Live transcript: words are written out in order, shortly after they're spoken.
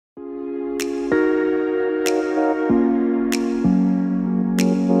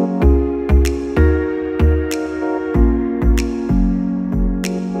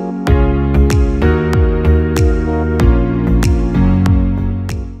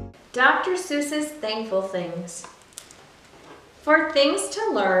Dr. Seuss's Thankful Things. For things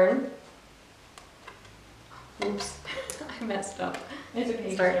to learn. Oops, I messed up. It's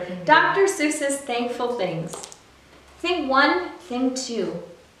okay. Start. Dr. Seuss's Thankful Things. Thing 1, thing 2.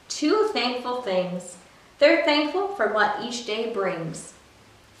 2 thankful things. They're thankful for what each day brings.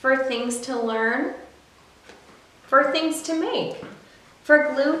 For things to learn. For things to make.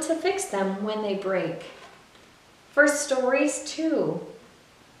 For glue to fix them when they break. For stories too.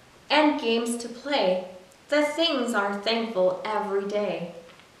 And games to play. The things are thankful every day.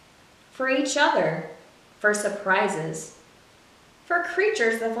 For each other. For surprises. For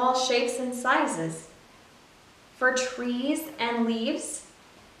creatures of all shapes and sizes. For trees and leaves.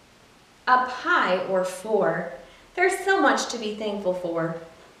 A pie or 4. There's so much to be thankful for.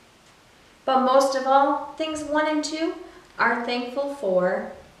 But most of all, things 1 and 2 are thankful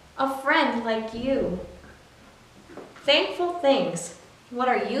for a friend like you. Thankful things. What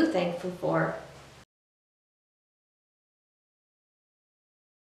are you thankful for?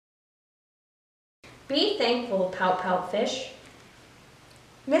 Be thankful, Pout-Pout fish.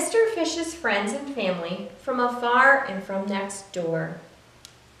 Mr. Fish's friends and family from afar and from next door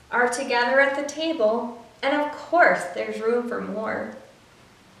are together at the table, and of course there's room for more.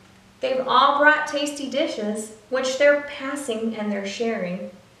 They've all brought tasty dishes, which they're passing and they're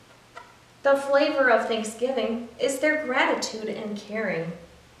sharing. The flavor of Thanksgiving is their gratitude and caring.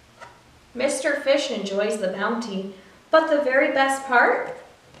 Mr. Fish enjoys the bounty, but the very best part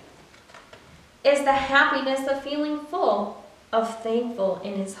is the happiness of feeling full of thankful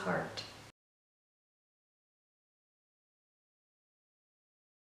in his heart.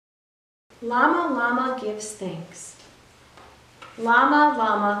 Llama, llama gives thanks. Llama,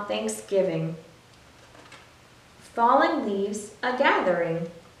 llama, Thanksgiving. Falling leaves, a gathering.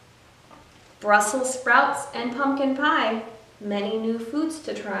 Brussels sprouts and pumpkin pie, many new foods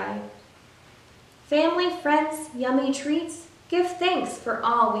to try. Family, friends, yummy treats, give thanks for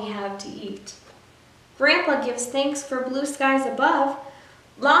all we have to eat. Grandpa gives thanks for blue skies above.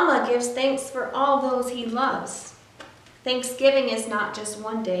 Llama gives thanks for all those he loves. Thanksgiving is not just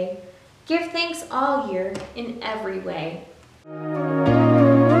one day. Give thanks all year in every way.